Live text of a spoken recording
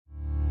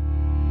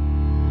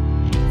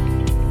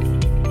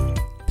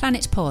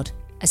Planet Pod,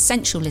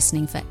 essential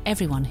listening for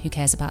everyone who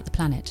cares about the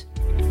planet.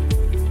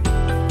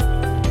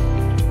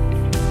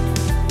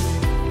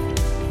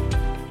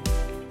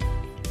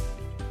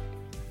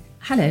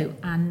 Hello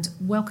and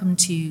welcome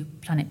to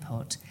Planet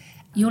Pod.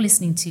 You're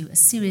listening to a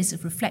series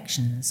of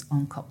reflections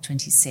on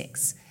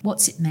COP26.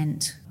 What's it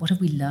meant? What have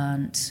we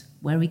learnt?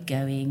 Where are we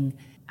going?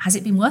 Has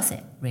it been worth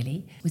it,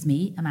 really? With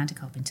me, Amanda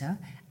Carpenter,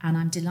 and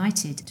I'm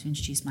delighted to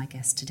introduce my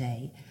guest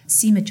today,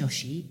 Seema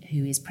Joshi,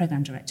 who is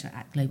Programme Director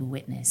at Global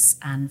Witness.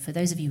 And for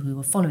those of you who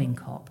are following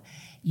COP,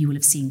 you will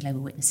have seen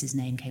Global Witness's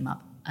name came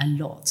up a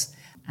lot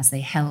as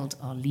they held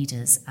our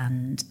leaders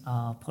and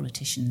our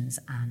politicians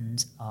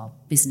and our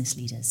business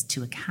leaders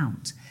to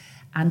account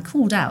and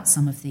called out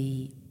some of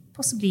the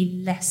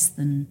possibly less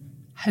than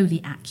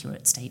wholly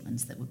accurate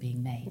statements that were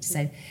being made.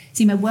 So,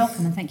 Seema,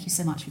 welcome and thank you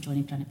so much for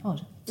joining Planet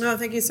Pod. No,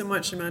 thank you so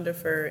much, Amanda,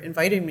 for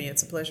inviting me.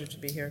 It's a pleasure to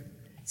be here.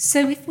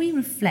 So if we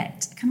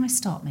reflect, can I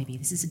start maybe?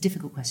 This is a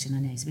difficult question, I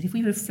know, but if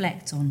we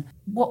reflect on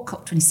what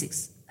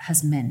COP26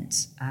 has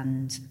meant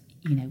and,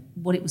 you know,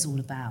 what it was all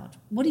about,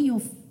 what are your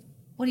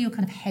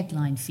kind of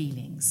headline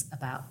feelings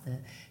about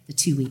the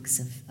 2 weeks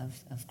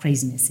of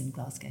craziness in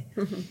Glasgow?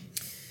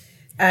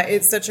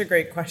 It's such a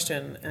great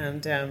question,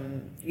 and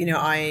I've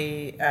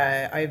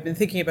been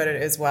thinking about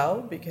it as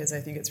well because I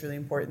think it's really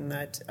important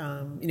that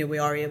we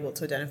are able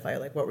to identify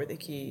like what were the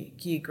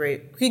key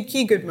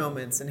good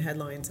moments and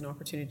headlines and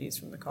opportunities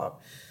from the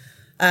COP.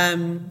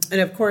 And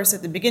of course,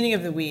 at the beginning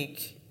of the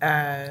week,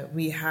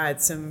 we had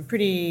some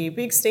pretty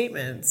big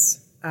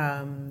statements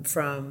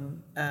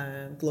from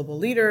global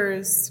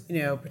leaders,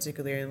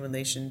 particularly in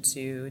relation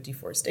to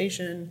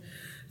deforestation.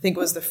 I think it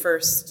was the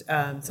first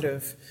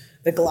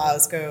the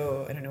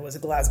Glasgow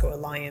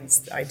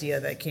Alliance idea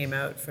that came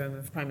out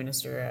from Prime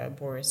Minister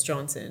Boris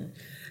Johnson.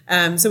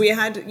 So we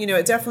had,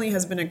 it definitely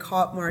has been a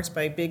COP marked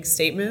by big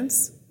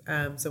statements.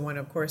 So one,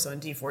 of course, on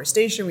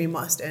deforestation, we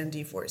must end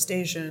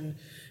deforestation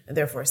and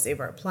therefore save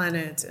our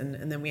planet.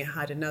 And then we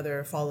had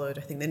another followed,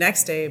 I think, the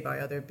next day by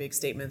other big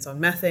statements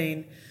on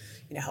methane.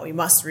 How we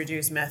must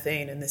reduce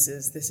methane, and this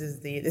is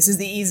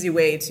the easy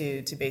way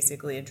to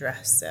basically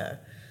address a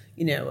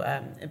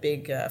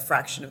big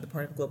fraction of the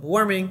part of global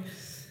warming.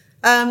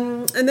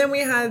 And then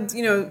we had,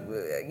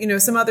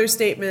 some other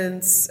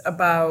statements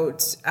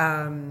about,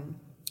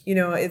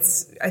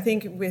 it's, I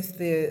think with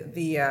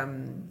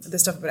the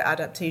stuff about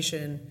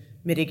adaptation,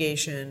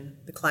 mitigation,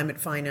 the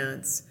climate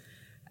finance.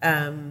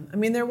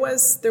 There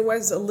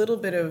was a little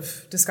bit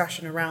of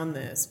discussion around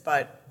this,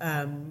 but,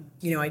 I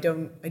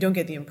don't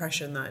get the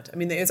impression that,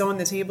 it's on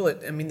the table.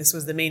 This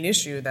was the main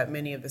issue that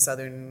many of the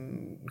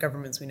southern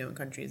governments we know in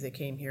countries, they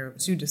came here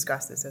to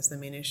discuss this as the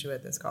main issue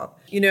at this COP.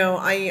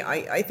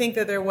 I think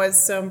that there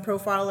was some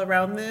profile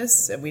around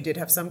this, and we did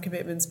have some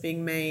commitments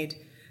being made,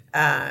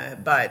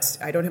 but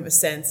I don't have a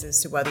sense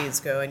as to whether these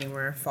go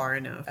anywhere far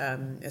enough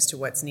as to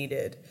what's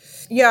needed.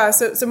 Yeah,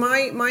 so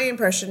my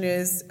impression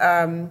is,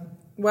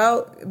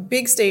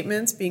 big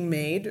statements being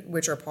made,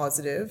 which are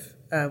positive.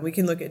 We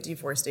can look at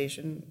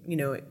deforestation.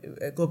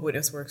 Global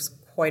Witness works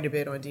quite a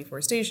bit on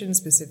deforestation,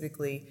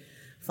 specifically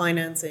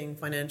financing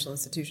financial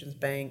institutions,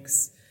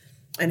 banks,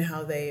 and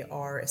how they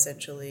are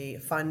essentially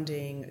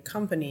funding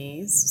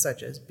companies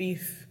such as big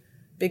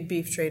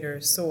beef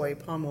traders, soy,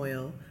 palm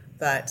oil,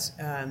 that,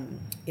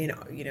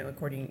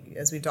 according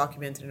as we've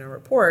documented in our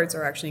reports,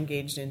 are actually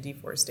engaged in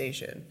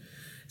deforestation.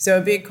 So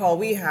a big call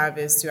we have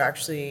is to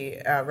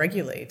actually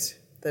regulate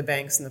the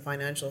banks and the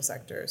financial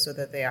sector so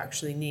that they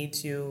actually need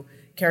to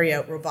carry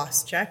out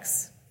robust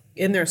checks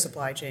in their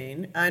supply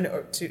chain and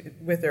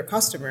with their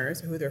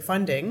customers who they're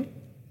funding,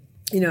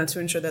 to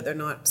ensure that they're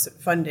not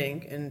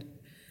funding and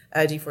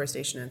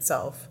deforestation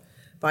itself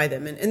by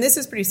them. And this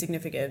is pretty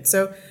significant.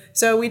 So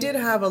we did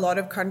have a lot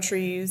of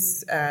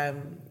countries,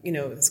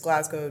 this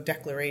Glasgow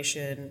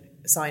Declaration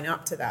sign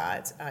up to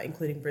that,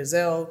 including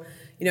Brazil.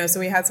 So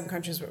we had some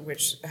countries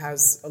which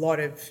has a lot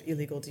of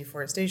illegal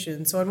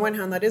deforestation. So on one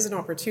hand, that is an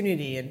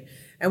opportunity. And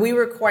we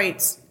were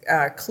quite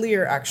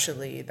clear,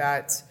 actually,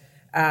 that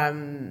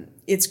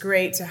it's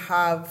great to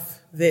have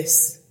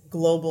this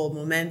global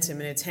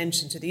momentum and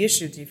attention to the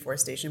issue of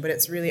deforestation, but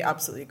it's really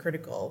absolutely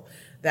critical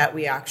that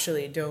we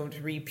actually don't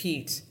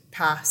repeat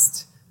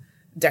past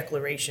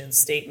declarations,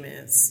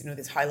 statements,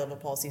 these high-level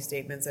policy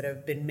statements that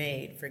have been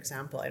made, for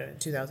example, in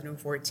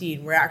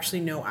 2014, where actually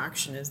no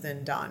action is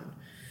then done.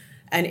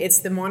 And it's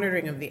the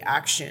monitoring of the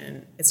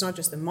action. It's not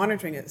just the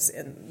monitoring, it's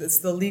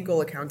the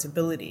legal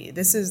accountability.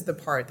 This is the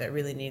part that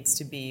really needs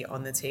to be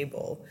on the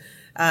table.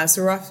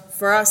 So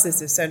for us,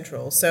 this is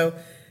central. So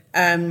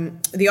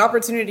the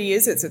opportunity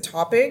is, it's a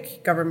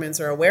topic. Governments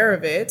are aware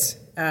of it.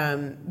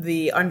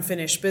 The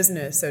unfinished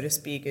business, so to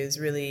speak, is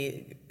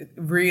really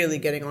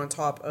getting on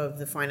top of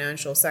the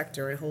financial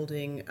sector and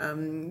holding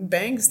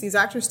banks, these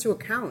actors to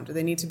account.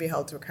 They need to be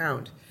held to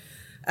account.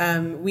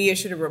 We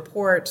issued a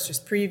report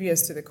just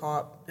previous to the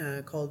COP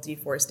called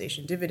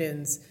Deforestation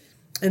Dividends.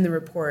 In the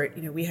report,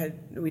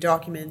 we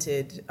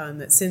documented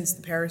that since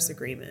the Paris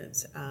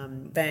Agreement,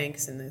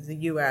 banks in the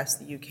US,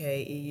 the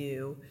UK,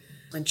 EU,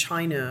 and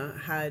China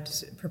had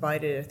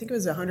provided, I think it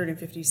was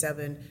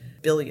 157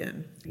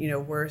 billion,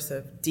 worth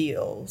of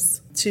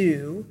deals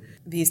to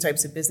these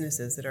types of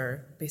businesses that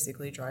are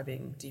basically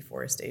driving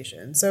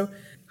deforestation. So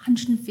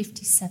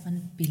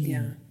 157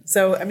 billion. Yeah.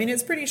 So,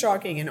 it's pretty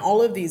shocking. And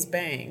all of these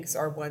banks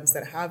are ones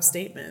that have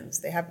statements.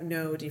 They have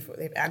they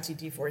have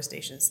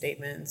anti-deforestation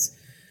statements.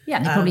 Yeah,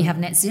 and they probably have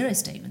net zero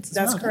statements as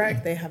well. That's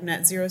correct. They have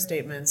net zero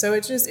statements. So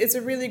it's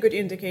a really good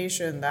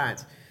indication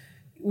that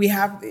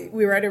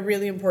we're at a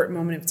really important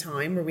moment of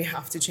time where we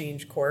have to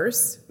change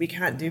course. We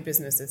can't do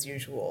business as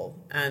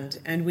usual.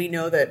 And we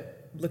know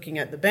that looking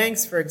at the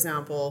banks, for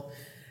example,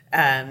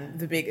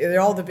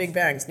 they're all the big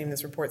banks named in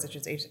this report, such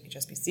as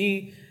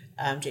HSBC,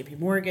 JP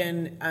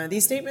Morgan.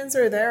 These statements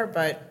are there,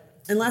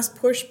 but unless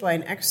pushed by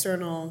an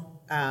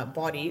external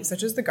body,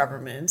 such as the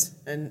government,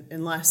 and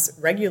unless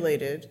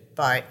regulated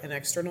by an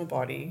external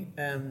body,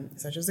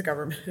 such as the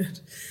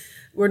government,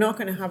 we're not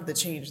going to have the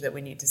change that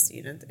we need to see.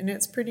 And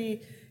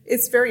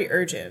it's very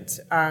urgent.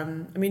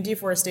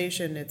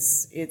 Deforestation,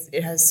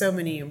 it has so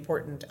many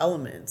important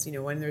elements.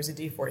 When there's a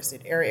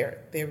deforested area,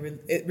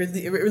 it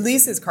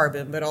releases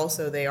carbon, but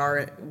also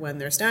when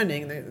they're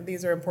standing,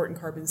 these are important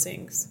carbon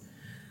sinks.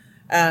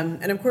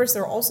 And of course,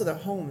 they're also the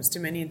homes to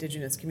many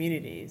Indigenous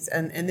communities.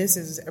 And this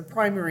is a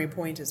primary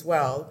point as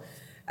well.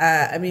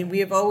 We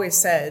have always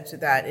said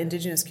that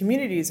Indigenous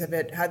communities have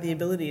had the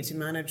ability to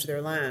manage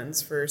their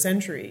lands for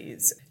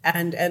centuries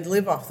and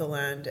live off the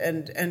land.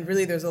 And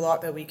really, there's a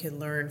lot that we can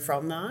learn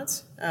from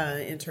that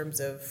in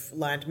terms of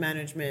land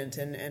management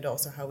and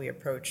also how we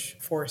approach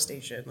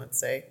forestation, let's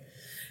say.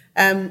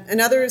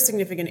 Another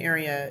significant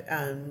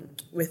area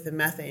with the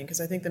methane,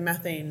 because I think the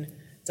methane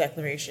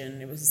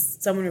declaration, it was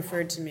someone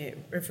referred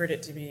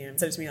it to me and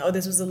said to me, oh,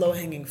 this was a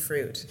low-hanging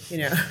fruit.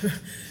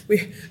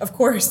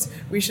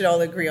 We should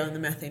all agree on the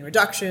methane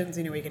reductions.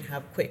 We can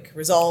have quick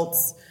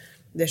results.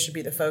 This should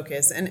be the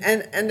focus.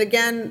 And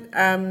again,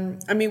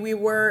 we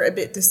were a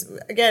bit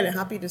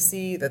happy to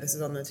see that this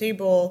is on the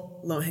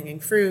table, low-hanging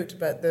fruit,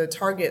 but the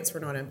targets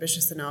were not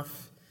ambitious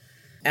enough.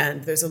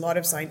 And there's a lot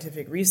of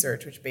scientific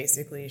research which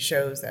basically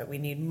shows that we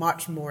need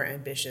much more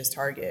ambitious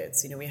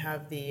targets. We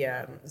have the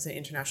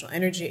International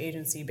Energy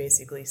Agency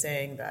basically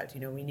saying that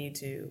we need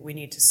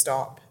to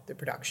stop the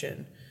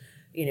production,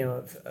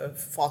 of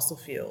fossil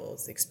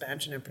fuels, the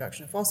expansion and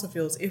production of fossil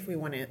fuels, if we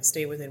want to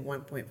stay within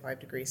 1.5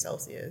 degrees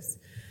Celsius,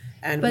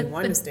 and we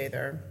want to stay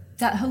there.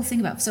 That whole thing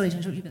about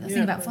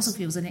fossil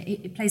fuels, and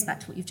it plays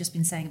back to what you've just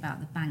been saying about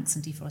the banks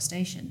and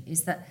deforestation,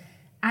 is that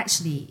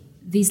actually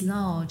these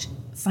large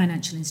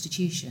financial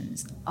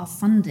institutions are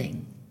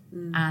funding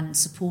and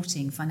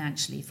supporting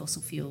financially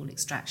fossil fuel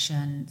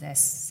extraction. They're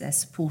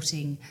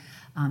supporting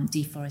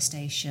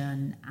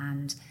deforestation,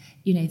 and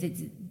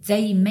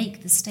they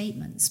make the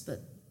statements,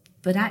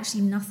 but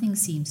actually nothing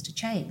seems to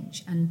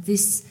change. And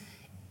this,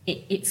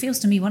 it feels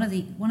to me one of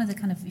the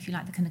kind of, if you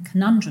like, the kind of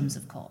conundrums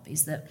of COP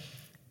is that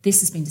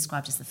this has been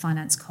described as the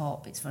finance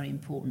COP. It's very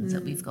important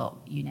that we've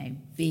got,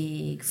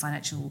 big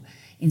financial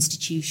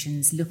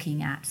institutions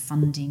looking at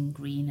funding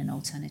green and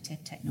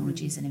alternative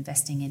technologies and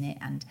investing in it,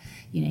 and,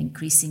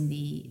 increasing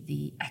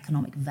the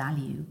economic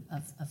value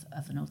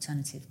of an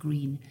alternative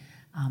green,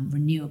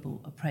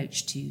 renewable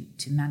approach to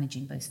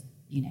managing both,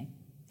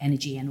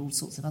 energy and all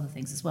sorts of other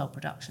things as well,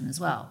 production as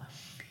well.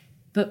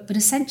 But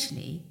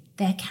essentially,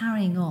 they're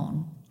carrying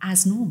on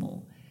as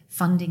normal,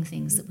 funding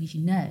things that we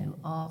know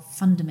are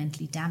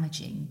fundamentally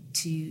damaging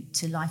to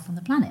life on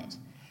the planet.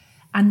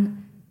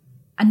 And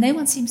no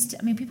one seems to,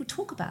 people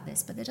talk about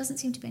this, but there doesn't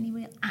seem to be any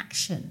real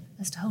action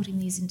as to holding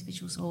these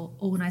individuals or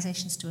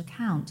organisations to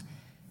account.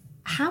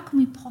 How can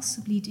we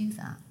possibly do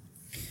that?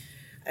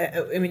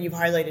 You've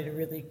highlighted a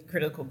really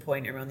critical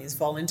point around these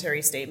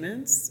voluntary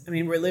statements.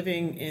 We're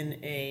living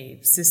in a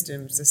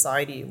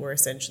society where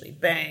essentially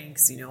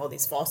banks, all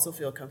these fossil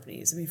fuel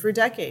companies, for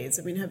decades,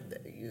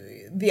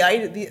 the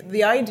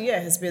idea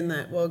has been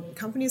that, well,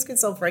 companies can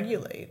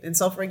self-regulate, and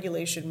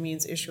self-regulation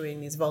means issuing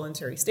these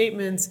voluntary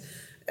statements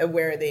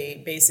where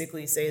they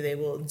basically say they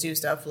will do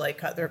stuff like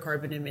cut their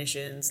carbon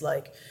emissions,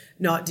 like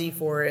not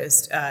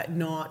deforest,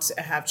 not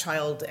have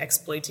child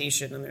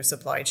exploitation in their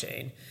supply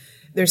chain.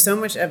 There's so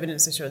much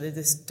evidence to show that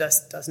this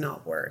does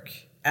not work.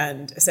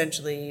 And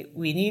essentially,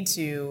 we need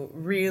to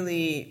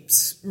really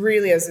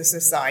as a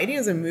society,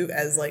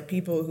 as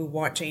people who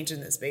want change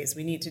in this space,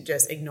 we need to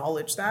just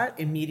acknowledge that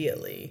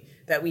immediately,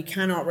 that we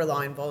cannot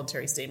rely on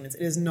voluntary statements.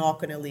 It is not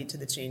going to lead to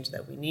the change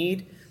that we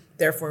need.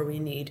 Therefore, we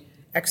need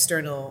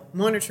external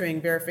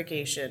monitoring,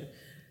 verification,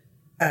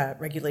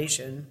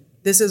 regulation.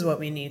 This is what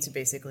we need to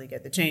basically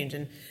get the change.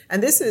 And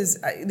this is,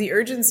 the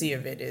urgency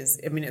of it is,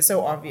 it's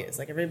so obvious.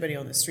 Like everybody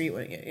on the street,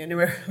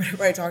 whenever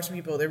I talk to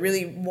people, they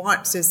really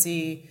want to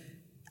see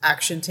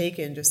action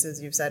taken, just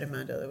as you've said,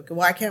 Amanda. Like,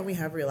 why can't we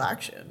have real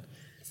action?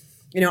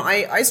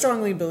 I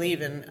strongly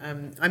believe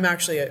in, I'm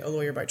actually a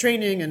lawyer by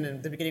training, and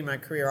at the beginning of my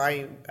career,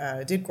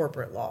 I did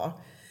corporate law.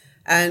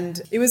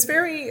 And it was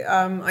very,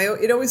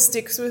 it always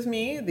sticks with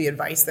me, the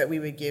advice that we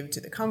would give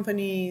to the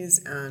companies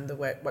and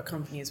what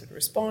companies would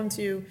respond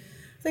to.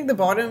 I think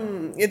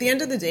at the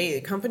end of the day,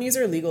 companies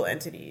are legal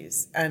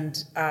entities.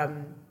 And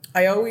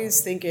I always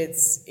think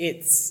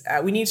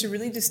we need to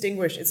really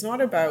distinguish. It's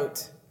not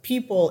about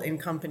people in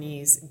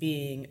companies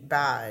being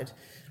bad.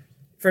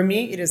 For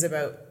me, it is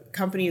about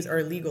companies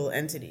are legal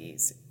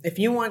entities. If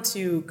you want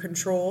to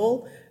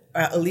control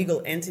a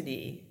legal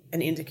entity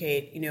and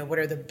indicate, what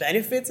are the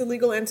benefits a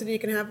legal entity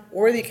can have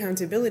or the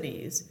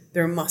accountabilities,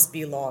 there must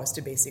be laws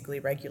to basically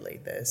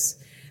regulate this.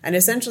 And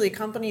essentially,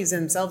 companies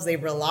themselves, they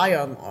rely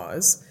on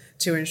laws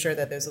to ensure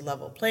that there's a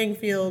level playing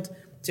field,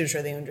 to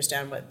ensure they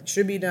understand what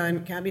should be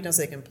done, can be done,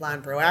 so they can plan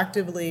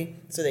proactively,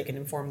 so they can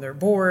inform their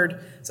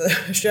board, so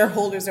the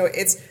shareholders know.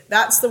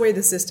 That's the way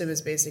the system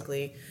is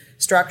basically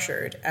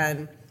structured.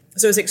 And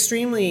so it's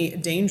extremely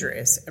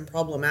dangerous and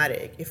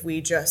problematic if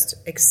we just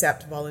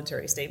accept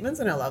voluntary statements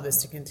and allow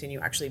this to continue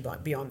actually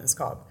beyond this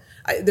COP.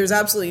 There's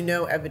absolutely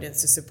no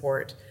evidence to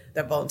support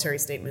that voluntary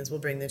statements will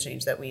bring the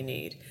change that we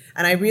need.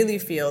 And I really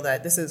feel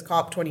that this is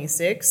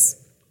COP26.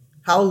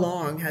 How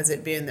long has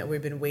it been that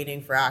we've been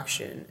waiting for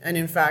action? And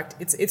in fact,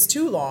 it's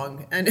too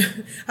long. And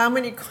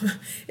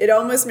it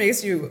almost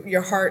makes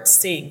your heart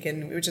sink,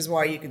 and which is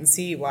why you can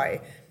see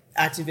why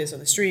activists on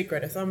the street,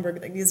 Greta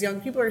Thunberg, like these young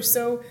people are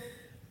so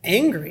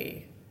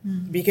angry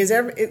because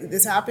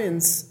this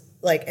happens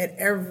like at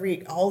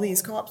all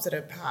these COPs that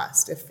have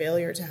passed, a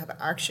failure to have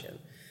action.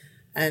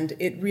 And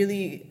it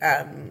really,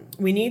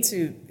 we need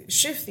to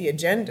shift the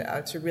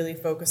agenda to really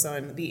focus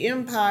on the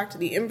impacts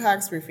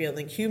we're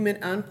feeling, human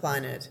and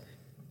planet,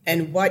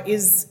 and what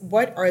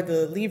are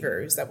the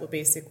levers that will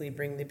basically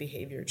bring the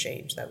behavior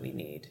change that we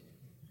need.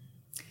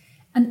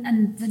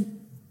 And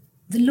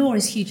the law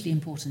is hugely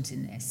important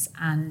in this,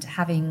 and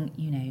having,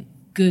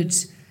 good,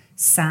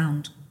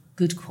 sound,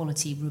 good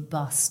quality,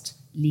 robust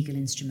legal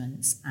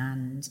instruments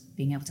and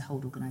being able to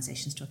hold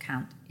organisations to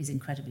account is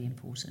incredibly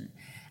important.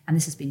 And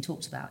this has been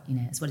talked about,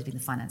 as well as being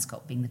the finance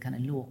COP, being the kind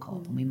of law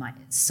COP, and we might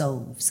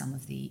solve some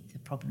of the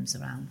problems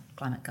around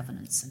climate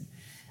governance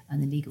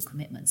and the legal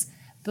commitments.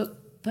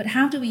 But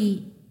how do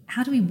we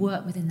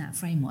work within that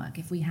framework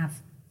if we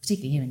have,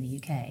 particularly here in the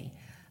UK,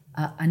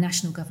 a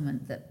national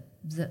government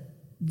that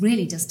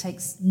really just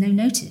takes no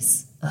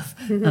notice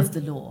of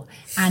the law,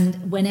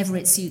 and whenever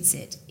it suits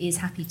it is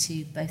happy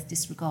to both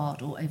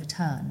disregard or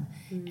overturn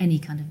any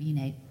kind of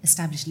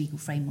established legal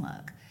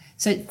framework.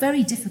 So it's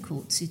very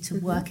difficult to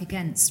work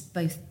against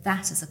both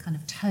that as a kind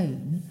of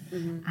tone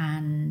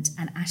and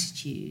an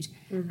attitude,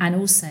 and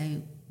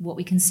also what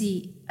we can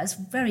see as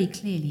very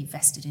clearly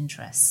vested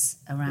interests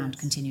around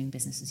continuing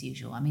business as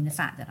usual. I mean, the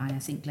fact that I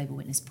think Global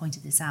Witness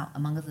pointed this out,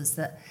 among others,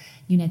 that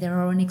there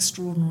are an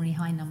extraordinarily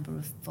high number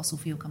of fossil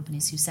fuel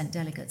companies who sent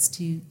delegates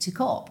to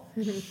COP.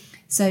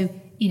 So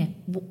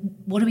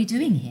what are we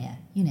doing here?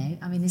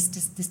 I mean, this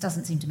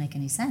doesn't seem to make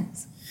any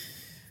sense.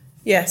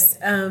 Yes,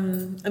 I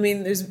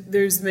mean,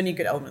 there's many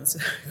good elements to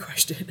that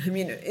question. I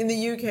mean, in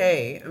the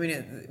UK,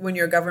 when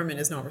your government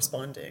is not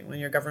responding, when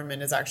your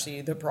government is actually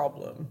the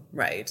problem,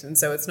 right? And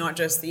so it's not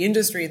just the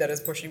industry that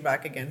is pushing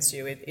back against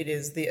you; it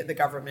is the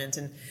government,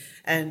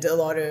 and a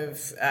lot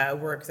of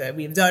work that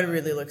we've done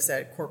really looks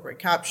at corporate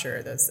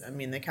capture.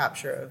 The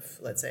capture of,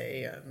 let's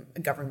say,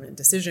 government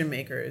decision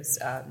makers,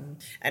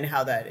 and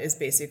how that is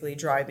basically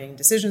driving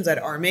decisions that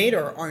are made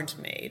or aren't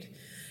made.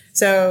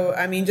 So,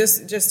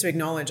 just to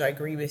acknowledge, I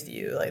agree with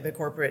you, like the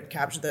corporate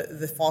capture,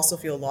 the fossil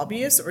fuel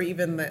lobbyists, or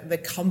even the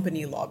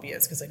company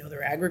lobbyists, because I know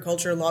their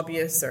agriculture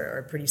lobbyists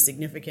are pretty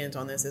significant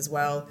on this as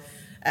well.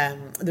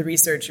 The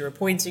research you were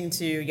pointing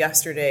to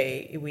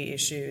yesterday, we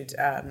issued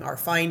our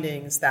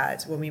findings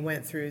that when we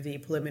went through the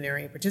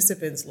preliminary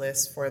participants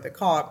list for the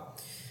COP,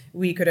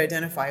 we could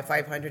identify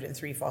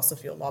 503 fossil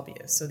fuel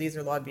lobbyists. So these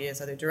are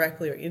lobbyists either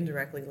directly or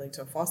indirectly linked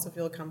to a fossil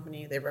fuel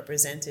company. They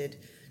represented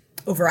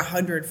over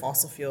 100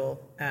 fossil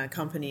fuel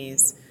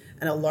companies,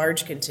 and a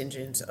large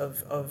contingent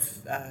of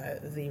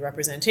the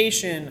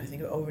representation, I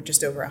think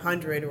just over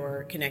 100,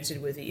 were connected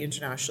with the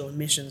International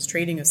Emissions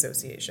Trading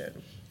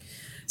Association.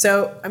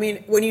 So,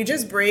 when you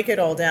just break it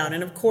all down,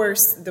 and of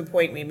course the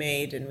point we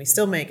made and we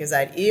still make is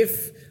that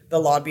if the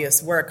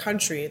lobbyists were a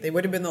country, they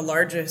would have been the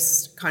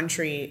largest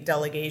country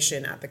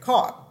delegation at the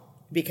COP,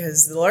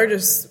 because the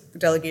largest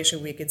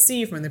delegation we could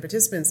see from the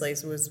participants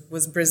list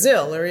was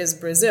Brazil, or is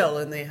Brazil,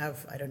 and they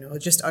have,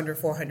 just under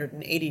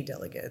 480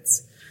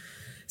 delegates.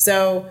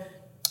 So,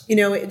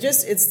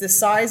 it's the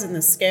size and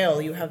the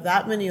scale. You have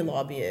that many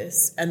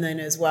lobbyists, and then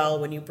as well,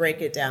 when you break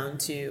it down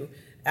to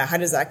how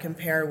does that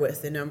compare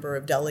with the number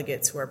of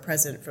delegates who are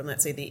present from,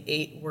 let's say, the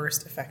 8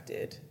 worst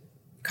affected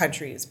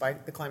countries by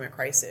the climate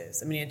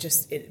crisis?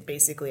 It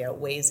basically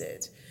outweighs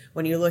it.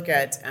 When you look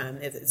at,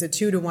 it's a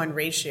 2-to-1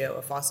 ratio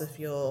of fossil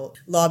fuel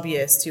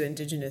lobbyists to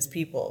indigenous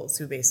peoples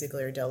who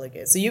basically are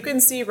delegates. So you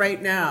can see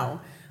right now,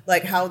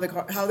 like how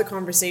the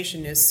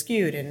conversation is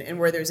skewed and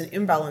where there's an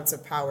imbalance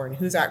of power and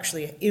who's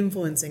actually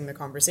influencing the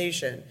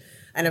conversation.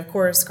 And of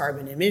course,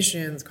 carbon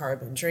emissions,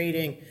 carbon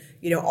trading,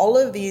 all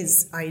of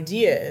these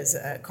ideas,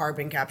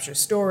 carbon capture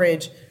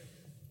storage,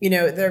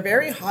 they're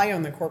very high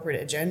on the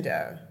corporate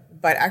agenda.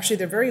 but actually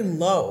they're very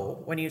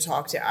low when you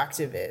talk to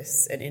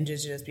activists and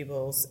Indigenous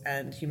peoples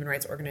and human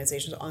rights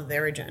organizations on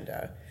their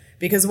agenda.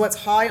 Because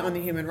what's high on the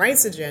human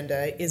rights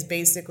agenda is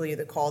basically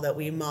the call that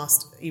we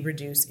must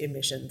reduce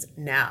emissions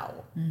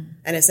now.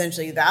 And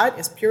essentially that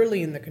is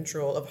purely in the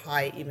control of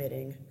high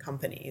emitting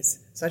companies,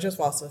 such as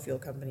fossil fuel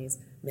companies,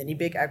 many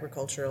big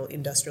agricultural,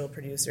 industrial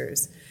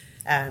producers,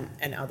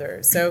 and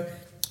others.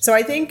 So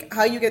I think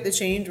how you get the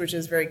change, which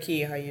is very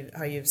key,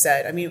 how you've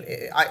said. I mean,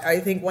 I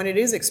think when it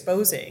is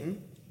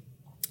exposing,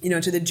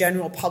 to the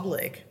general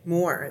public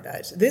more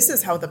that this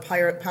is how the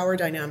power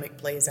dynamic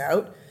plays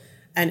out,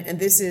 and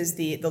this is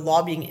the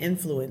lobbying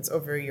influence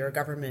over your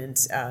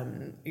government,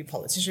 your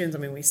politicians. I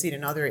mean, we see it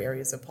in other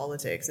areas of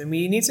politics, and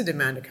we need to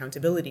demand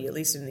accountability, at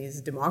least in these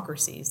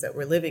democracies that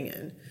we're living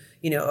in,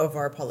 of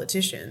our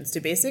politicians to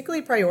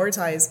basically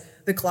prioritize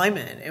the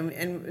climate,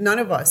 and none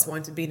of us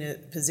want to be in a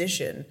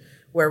position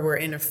where we're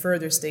in a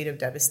further state of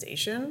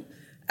devastation.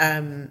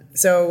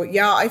 So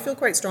I feel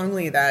quite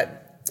strongly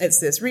that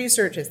it's this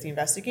research, it's the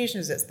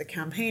investigations, it's the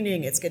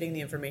campaigning, it's getting the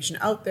information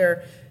out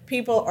there.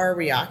 People are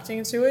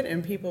reacting to it,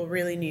 and people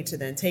really need to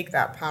then take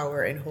that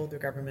power and hold their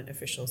government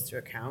officials to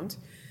account.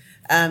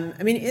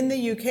 In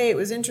the UK, it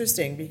was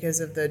interesting because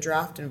of the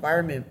draft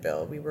environment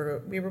bill. We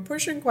were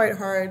pushing quite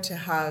hard to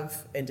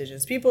have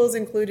Indigenous peoples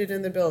included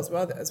in the bill as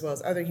well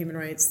as other human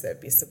rights,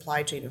 that be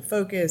supply chain in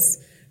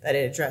focus, that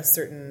it addressed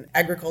certain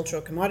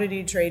agricultural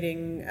commodity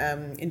trading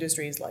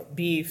industries like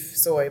beef,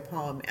 soy,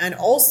 palm, and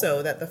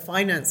also that the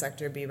finance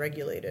sector be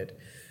regulated.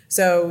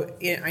 So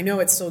I know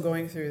it's still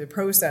going through the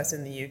process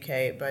in the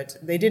UK, but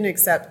they didn't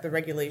accept the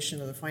regulation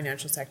of the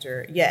financial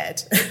sector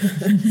yet.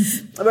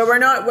 But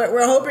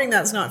we're hoping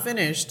that's not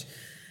finished.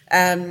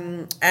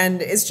 And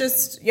it's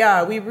just,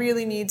 we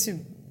really need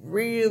to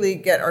really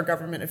get our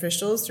government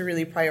officials to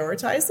really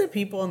prioritize the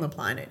people on the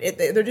planet.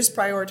 They're just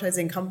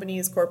prioritizing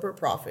companies, corporate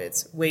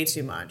profits way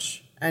too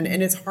much. And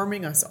it's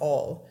harming us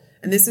all.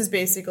 And this is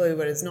basically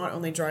what is not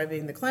only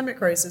driving the climate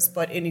crisis,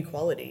 but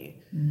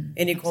inequality.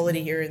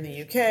 Inequality here in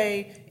the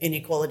UK,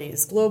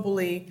 inequalities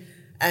globally.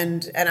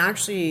 And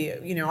actually,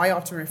 I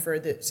often refer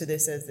to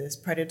this as this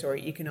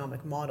predatory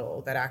economic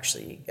model that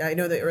actually, I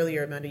know that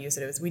earlier, Amanda, you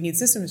said we need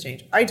systems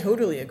change. I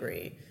totally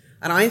agree.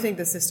 And I think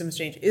the systems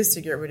change is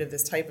to get rid of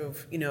this type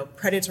of,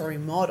 predatory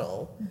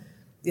model,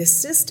 this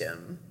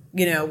system,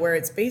 where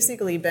it's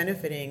basically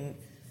benefiting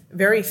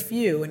very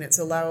few and it's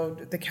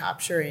allowed the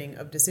capturing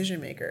of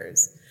decision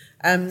makers.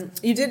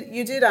 You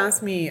did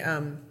ask me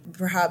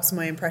perhaps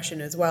my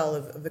impression as well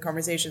of the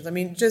conversations. I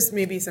mean, just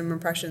maybe some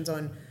impressions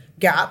on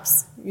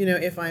gaps,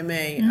 if I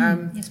may.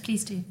 Yes,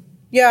 please do.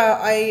 Yeah,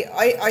 I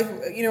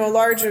a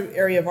large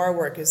area of our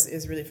work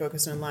is really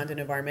focused on land and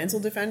environmental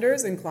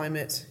defenders and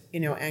climate,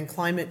 and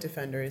climate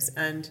defenders.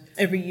 And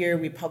every year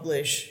we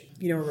publish,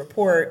 a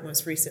report.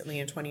 Most recently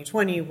in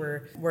 2020,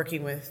 we're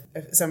working with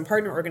some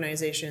partner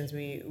organizations.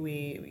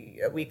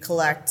 We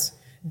collect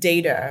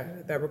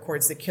data that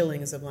records the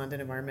killings of land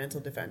and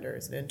environmental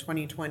defenders. And in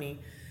 2020,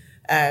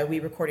 we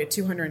recorded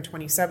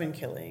 227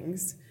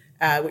 killings.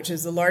 Which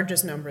is the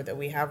largest number that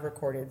we have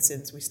recorded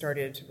since we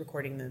started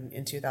recording them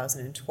in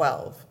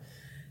 2012.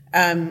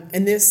 And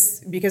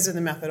this, because of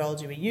the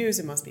methodology we use,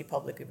 it must be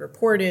publicly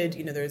reported.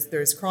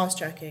 There's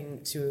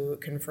cross-checking to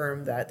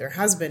confirm that there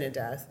has been a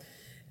death.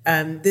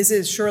 This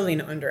is surely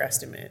an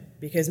underestimate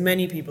because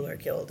many people are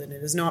killed, and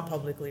it is not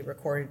publicly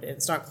recorded.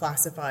 It's not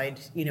classified,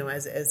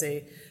 as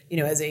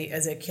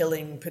a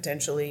killing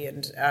potentially.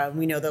 And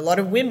we know that a lot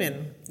of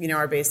women,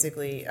 are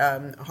basically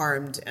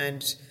harmed,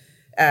 and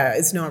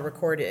it's not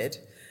recorded.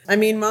 I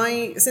mean,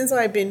 since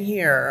I've been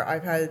here,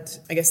 I've had,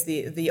 I guess,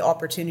 the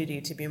opportunity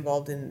to be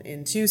involved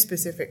in two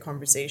specific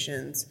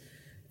conversations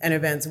and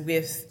events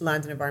with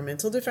land and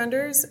environmental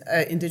defenders,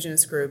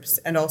 Indigenous groups,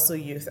 and also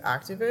youth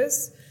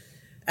activists.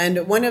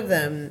 And one of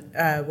them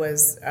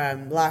was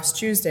last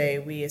Tuesday.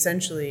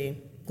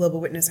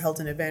 Global Witness held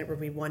an event where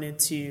we wanted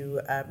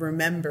to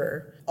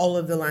remember all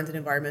of the land and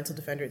environmental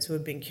defenders who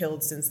have been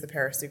killed since the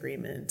Paris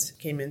Agreement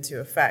came into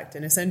effect.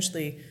 And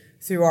essentially,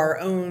 through our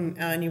own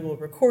annual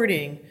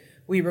recording,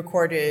 we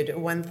recorded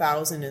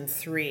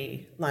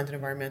 1,003 land and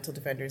environmental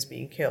defenders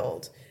being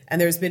killed.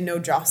 And there's been no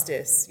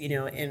justice,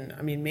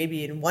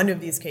 maybe in one of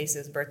these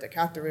cases, Bertha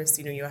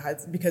Cáceres, you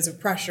had, because of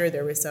pressure,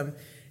 there was some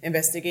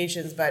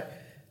investigations, but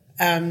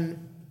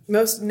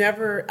most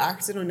never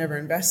acted on, never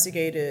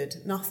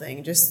investigated,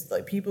 nothing. Just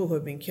like people who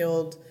have been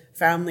killed,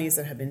 families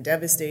that have been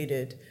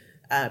devastated,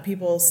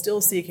 people still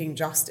seeking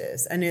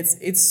justice. And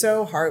it's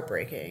so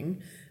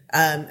heartbreaking.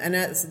 And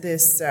at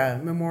this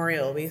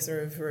memorial, we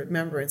sort of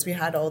remembrance, we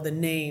had all the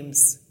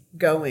names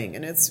going.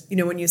 And it's,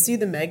 when you see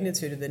the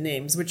magnitude of the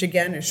names, which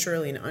again is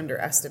surely an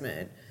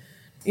underestimate,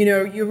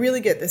 you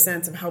really get the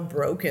sense of how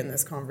broken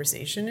this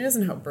conversation is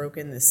and how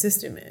broken this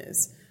system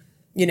is.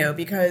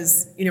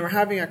 Because, we're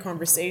having a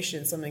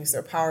conversation, something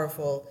so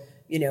powerful,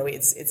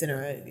 it's in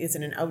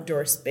an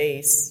outdoor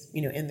space,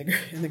 in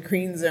the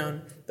green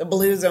zone. The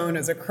blue zone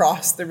is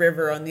across the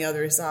river on the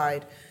other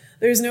side.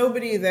 There's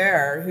nobody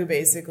there who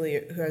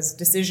has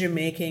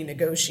decision-making,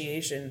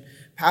 negotiation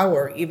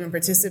power, even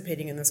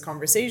participating in this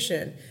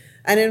conversation.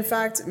 And in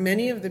fact,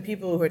 many of the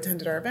people who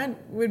attended our event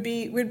would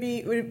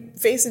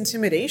face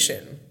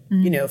intimidation,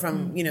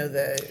 from,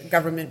 the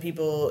government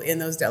people in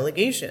those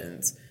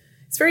delegations.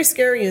 It's very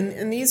scary.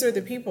 And these are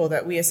the people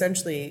that we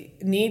essentially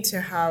need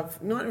to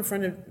have not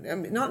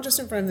just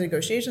in front of the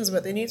negotiations,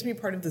 but they need to be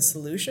part of the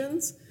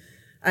solutions.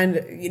 And,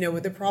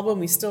 with the problem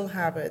we still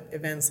have at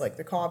events like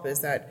the COP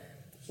is that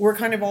we're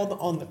kind of all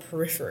on the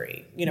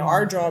periphery.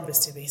 Our job is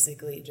to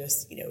basically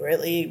just,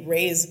 really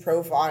raise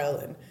profile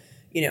and,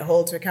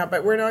 hold to account,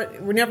 but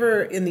we're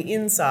never in the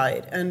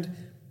inside. And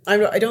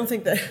I don't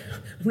think that,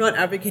 I'm not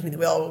advocating that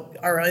we all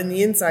are on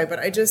the inside, but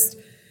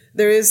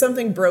there is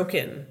something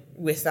broken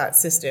with that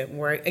system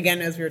where, again,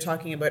 as we were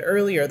talking about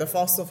earlier, the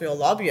fossil fuel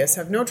lobbyists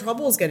have no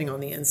troubles getting on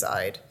the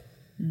inside.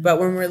 But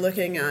when we're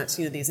looking at,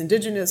 these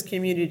indigenous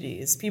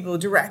communities, people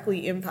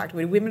directly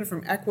impacted, women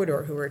from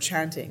Ecuador who were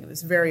chanting, it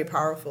was very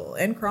powerful,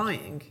 and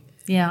crying.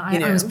 Yeah,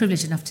 I was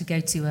privileged enough to go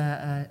to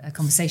a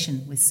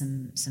conversation with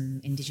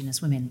some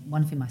indigenous women,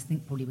 one of whom I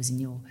think probably was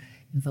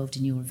involved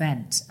in your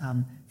event,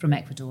 from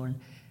Ecuador. And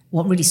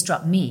what really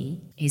struck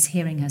me is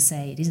hearing her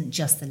say it isn't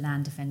just the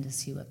land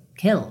defenders who are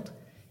killed,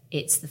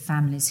 it's the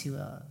families who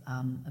are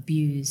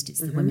abused, it's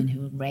the women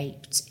who are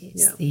raped,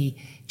 it's the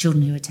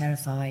children who are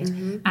terrified.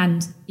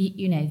 And,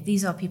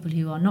 these are people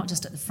who are not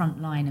just at the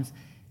front line of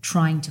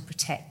trying to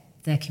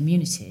protect their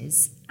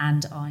communities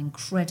and are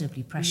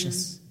incredibly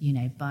precious,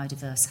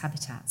 biodiverse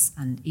habitats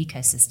and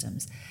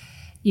ecosystems.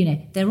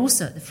 They're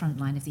also at the front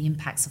line of the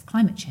impacts of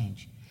climate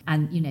change.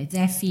 And,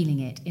 they're feeling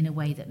it in a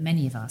way that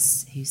many of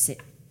us who sit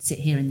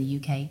here in the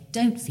UK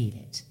don't feel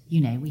it.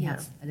 We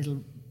have a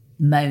little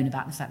moan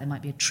about the fact there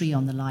might be a tree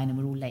on the line and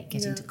we're all late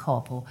getting to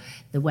COP, or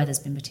the weather's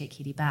been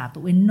particularly bad.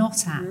 But we're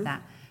not at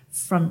that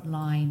front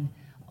line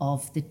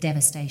of the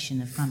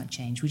devastation of climate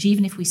change, which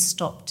even if we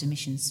stopped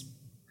emissions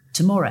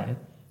tomorrow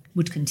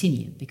would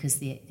continue because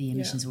the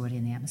emissions are already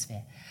in the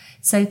atmosphere.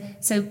 So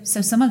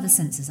some of the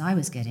senses I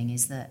was getting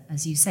is that,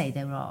 as you say,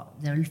 there are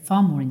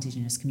far more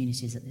indigenous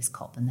communities at this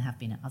COP than there have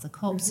been at other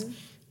COPs.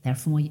 There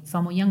are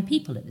far more young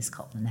people at this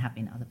COP than there have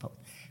been at other COPs.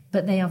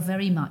 But they are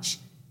very much,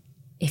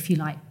 if you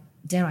like,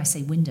 dare I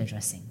say, window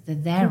dressing. They're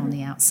there on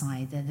the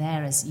outside. They're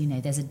there as,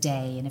 there's a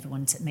day and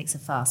everyone makes a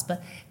fuss.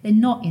 But they're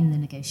not in the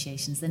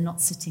negotiations. They're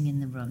not sitting in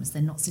the rooms.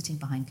 They're not sitting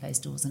behind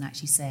closed doors and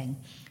actually saying,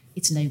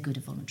 it's no good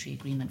a voluntary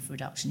agreement for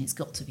reduction. It's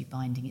got to be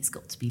binding. It's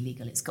got to be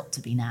legal. It's got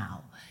to be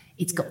now.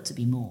 It's got to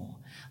be more.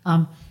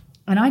 And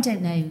I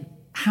don't know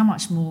how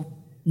much more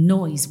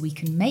noise we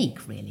can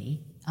make,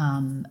 really,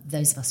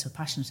 those of us who are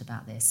passionate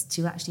about this,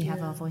 to actually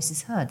have our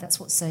voices heard. That's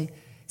what's so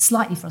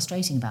slightly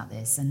frustrating about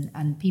this.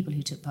 And people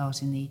who took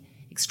part in the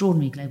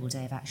extraordinary global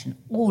day of action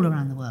all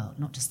around the world,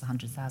 not just the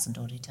 100,000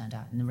 odd who turned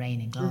out in the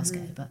rain in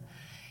Glasgow, but,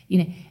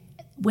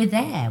 we're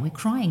there, we're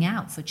crying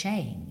out for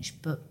change,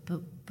 but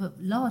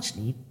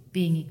largely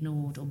being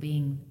ignored or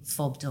being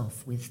fobbed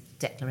off with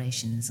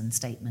declarations and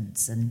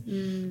statements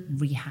and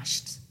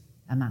rehashed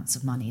amounts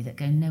of money that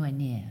go nowhere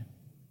near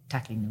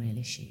tackling the real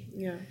issue.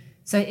 Yeah.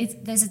 So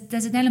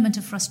there's an element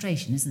of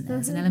frustration, isn't there?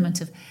 There's an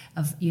element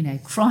of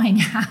crying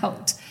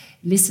out,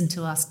 listen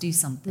to us, do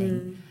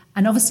something.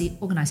 And obviously,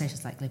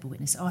 organisations like Global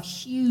Witness are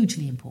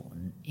hugely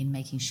important in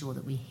making sure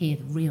that we hear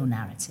the real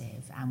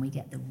narrative and we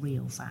get the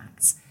real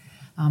facts.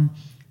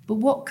 But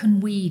what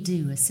can we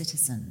do as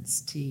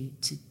citizens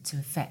to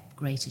affect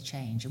greater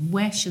change? And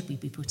where should we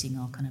be putting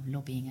our kind of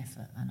lobbying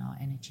effort and our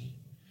energy?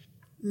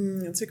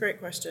 That's a great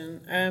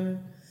question.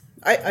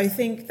 I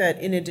think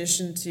that in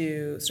addition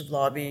to sort of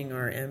lobbying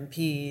our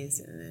MPs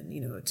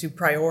and to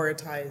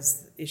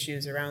prioritize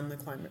issues around the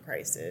climate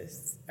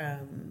crisis,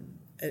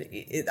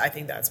 I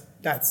think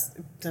that's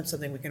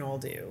something we can all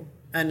do.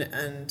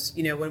 And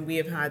when we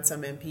have had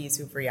some MPs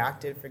who've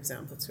reacted, for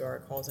example, to our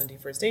calls on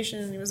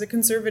deforestation, he was a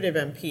Conservative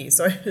MP,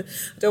 so I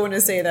don't want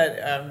to say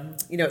that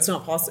it's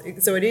not possible.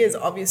 So it is,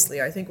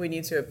 obviously. I think we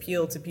need to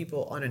appeal to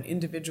people on an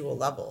individual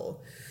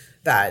level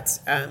that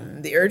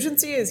the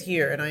urgency is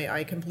here, and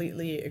I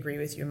completely agree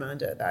with you,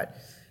 Amanda, that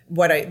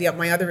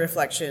my other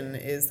reflection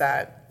is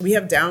that we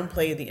have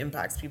downplayed the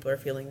impacts people are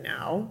feeling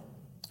now.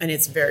 And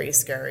it's very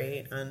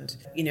scary. And,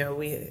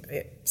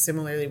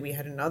 similarly, we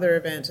had another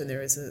event and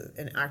there was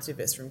an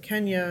activist from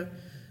Kenya,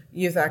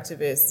 youth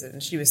activist,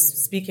 and she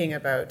was speaking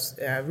about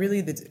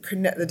really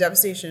the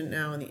devastation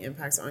now and the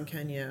impacts on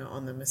Kenya,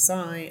 on the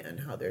Maasai,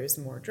 and how there's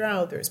more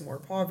drought, there's more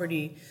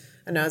poverty.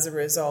 And as a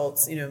result,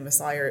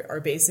 Maasai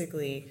are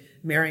basically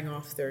marrying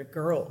off their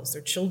girls,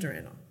 their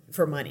children,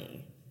 for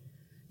money.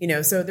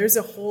 So there's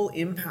a whole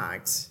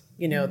impact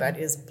that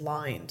is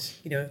blind,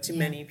 to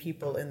many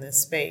people in this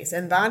space.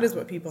 And that is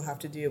what people have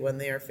to do when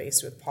they are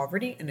faced with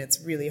poverty. And it's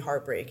really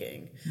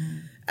heartbreaking.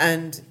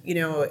 And,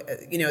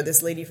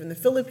 this lady from the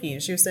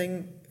Philippines, she was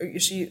saying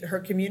her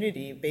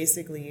community,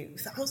 basically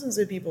thousands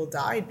of people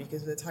died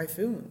because of the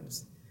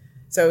typhoons.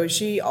 So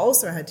she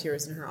also had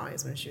tears in her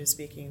eyes when she was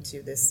speaking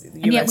to this US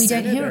And yet we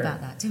senator. don't hear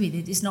about that, do we?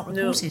 It's not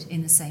reported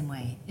in the same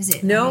way, is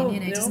it? No.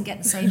 It doesn't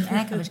get the same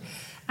air coverage.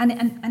 And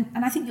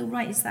I think you're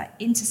right, it's that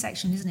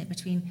intersection, isn't it,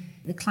 between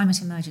the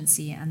climate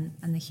emergency and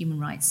the human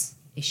rights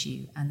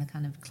issue, and the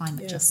kind of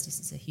climate justice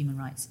is a human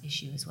rights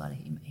issue as well,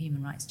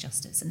 human rights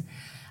justice.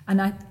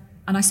 And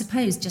I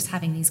suppose just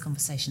having these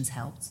conversations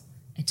helped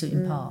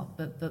in part,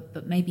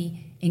 but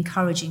maybe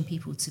encouraging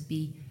people to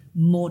be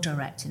more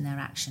direct in their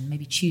action,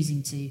 maybe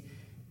choosing to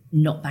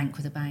not bank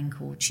with a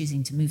bank, or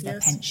choosing to move their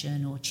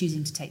pension, or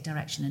choosing to take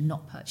direction and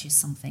not purchase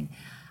something.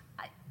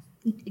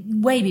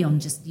 Way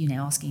beyond just,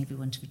 asking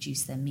everyone to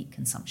reduce their meat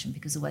consumption,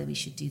 because the way we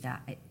should do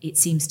that, it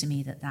seems to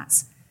me that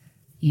that's,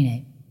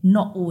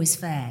 not always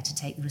fair to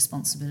take the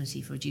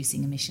responsibility for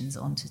reducing emissions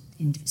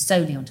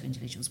solely onto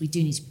individuals. We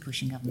do need to be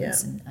pushing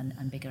governments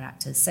and bigger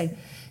actors.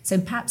 So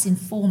perhaps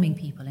informing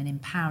people and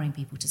empowering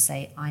people to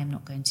say, I am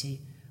not going to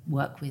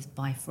work with,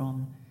 buy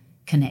from,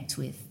 connect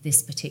with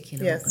this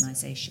particular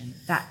organisation.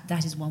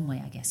 That is one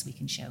way, I guess, we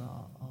can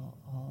show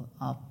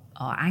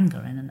our anger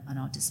and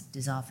our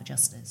desire for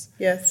justice.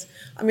 Yes.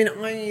 I mean,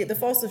 the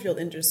fossil fuel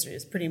industry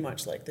is pretty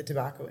much like the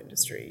tobacco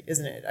industry,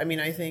 isn't it? I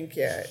mean, I think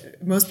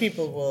most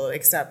people will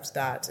accept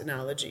that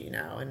analogy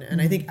now.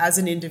 And I think as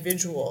an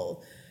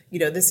individual,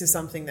 this is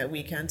something that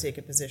we can take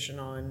a position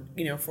on,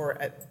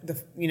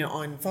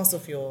 on fossil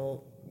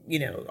fuel,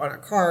 on our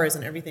cars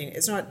and everything.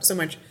 It's not so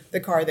much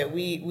the car that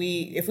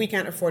we if we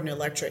can't afford an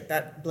electric,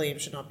 that blame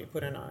should not be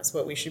put on us.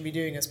 What we should be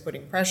doing is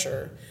putting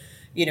pressure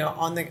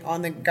on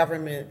the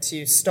government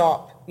to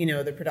stop,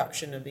 the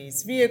production of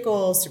these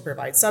vehicles, to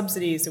provide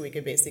subsidies so we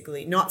could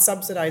basically not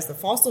subsidize the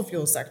fossil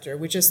fuel sector,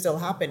 which is still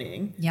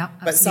happening,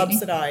 but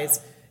subsidize,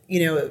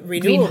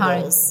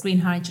 renewables. Green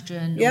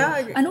hydrogen.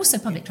 And also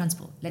public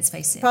transport, let's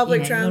face it.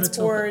 Public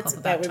transport,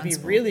 that would be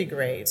really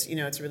great,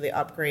 to really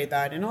upgrade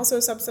that. And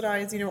also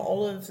subsidize,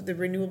 all of the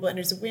renewable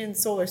energy, wind,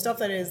 solar, stuff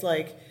that is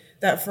like,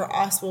 that for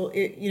us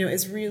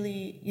is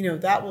really,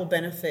 that will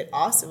benefit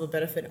us. It will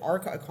benefit our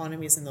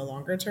economies in the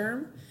longer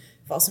term.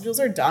 Fossil fuels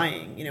are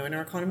dying, and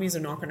our economies are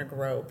not going to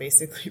grow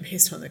basically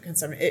based on the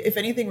consumption. If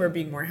anything, we're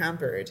being more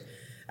hampered.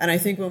 And I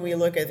think when we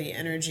look at the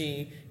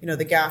energy,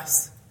 the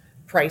gas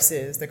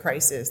prices, the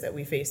crisis that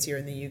we faced here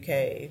in the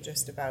UK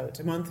just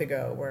about a month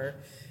ago, where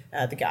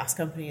the gas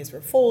companies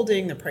were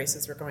folding, the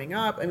prices were going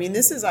up. I mean,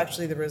 this is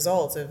actually the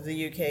result of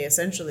the UK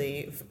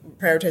essentially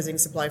prioritizing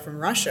supply from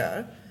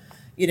Russia,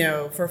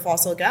 for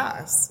fossil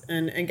gas.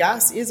 And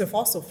gas is a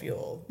fossil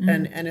fuel.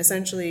 And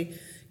essentially,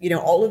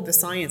 all of the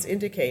science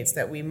indicates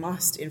that we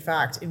must, in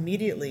fact,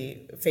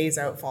 immediately phase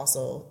out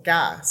fossil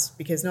gas,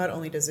 because not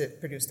only does it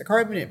produce the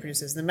carbon, it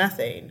produces the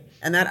methane.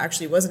 And that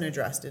actually wasn't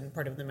addressed in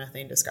part of the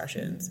methane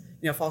discussions.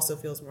 Fossil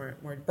fuels more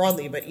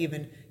broadly, but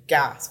even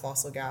gas,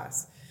 fossil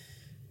gas.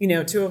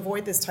 To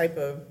avoid this type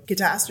of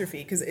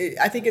catastrophe, because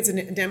I think it's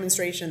a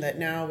demonstration that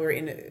now we're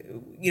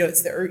in,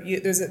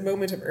 there's a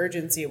moment of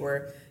urgency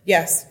where,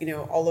 yes,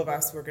 all of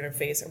us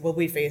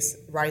we face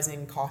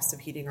rising costs of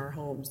heating our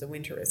homes. The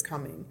winter is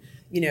coming.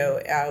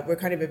 We're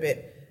kind of a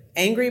bit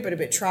angry, but a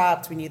bit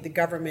trapped. We need the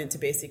government to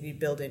basically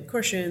build in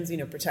cushions,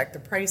 protect the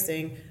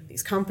pricing.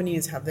 These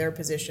companies have their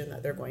position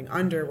that they're going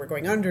under. We're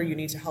going under. You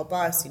need to help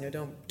us.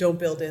 Don't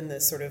build in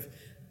this sort of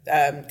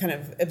kind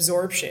of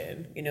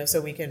absorption,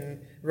 so we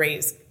can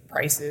raise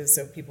prices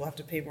so people have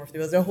to pay more for the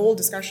bills. There's a whole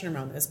discussion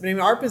around this. But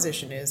our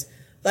position is,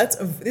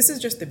 this is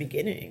just the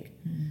beginning.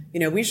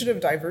 We should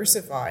have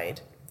diversified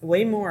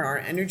way more our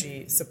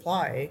energy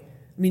supply,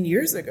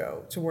 years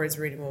ago towards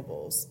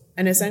renewables.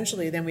 And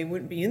essentially then we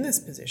wouldn't be in this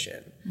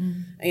position.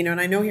 And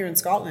I know here in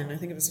Scotland, I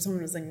think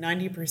someone was like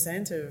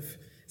 90% of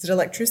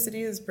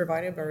electricity is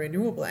provided by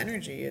renewable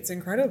energy. It's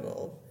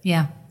incredible.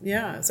 Yeah.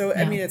 So,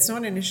 it's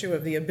not an issue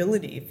of the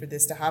ability for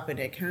this to happen.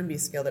 It can be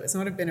scaled up. It's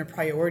not been a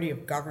priority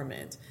of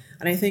government.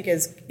 And I think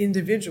as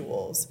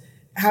individuals,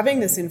 having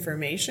this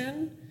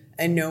information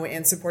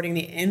and supporting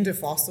the end of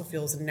fossil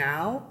fuels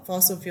now,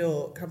 fossil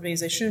fuel companies,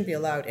 they shouldn't be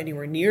allowed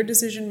anywhere near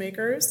decision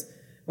makers.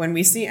 When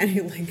we see any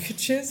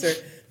linkages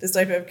or this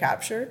type of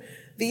capture,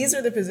 these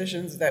are the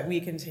positions that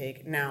we can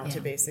take now to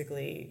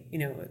basically,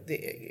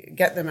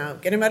 get them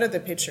out of the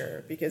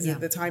picture, because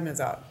the time is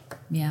up.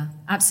 Yeah,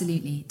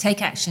 absolutely.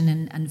 Take action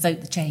and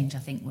vote the change, I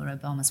think, were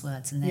Obama's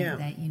words, and they're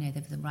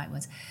the right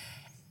words.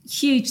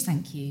 Huge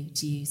thank you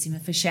to you,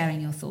 Seema, for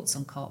sharing your thoughts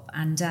on COP,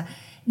 and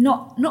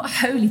not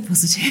wholly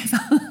positive,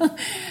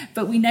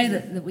 but we know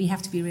that we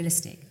have to be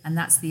realistic, and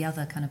that's the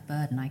other kind of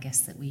burden, I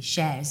guess, that we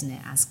share, isn't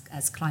it,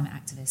 as climate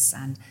activists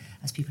and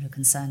as people who are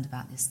concerned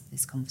about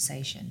this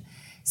conversation.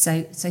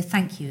 So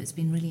thank you. It's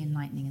been really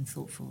enlightening and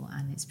thoughtful,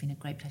 and it's been a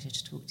great pleasure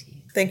to talk to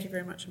you. Thank you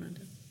very much,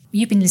 Amanda.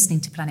 You've been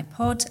listening to Planet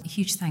Pod. A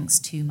huge thanks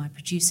to my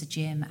producer,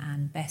 Jim,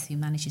 and Beth, who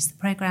manages the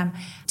programme.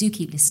 Do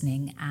keep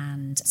listening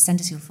and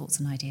send us your thoughts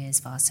and ideas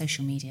via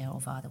social media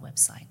or via the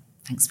website.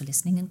 Thanks for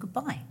listening, and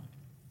goodbye.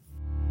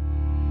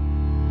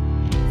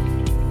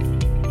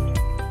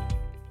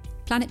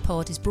 Planet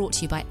Pod is brought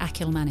to you by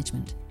Achill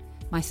Management.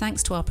 My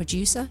thanks to our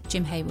producer,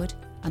 Jim Hayward,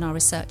 and our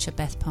researcher,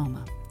 Beth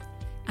Palmer.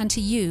 And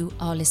to you,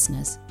 our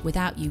listeners.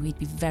 Without you, we'd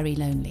be very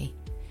lonely.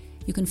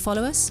 You can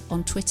follow us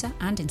on Twitter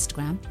and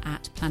Instagram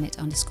at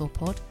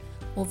planet_pod,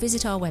 or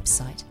visit our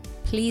website.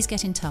 Please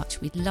get in touch.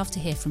 We'd love to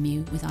hear from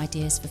you with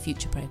ideas for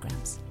future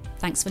programmes.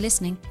 Thanks for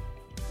listening.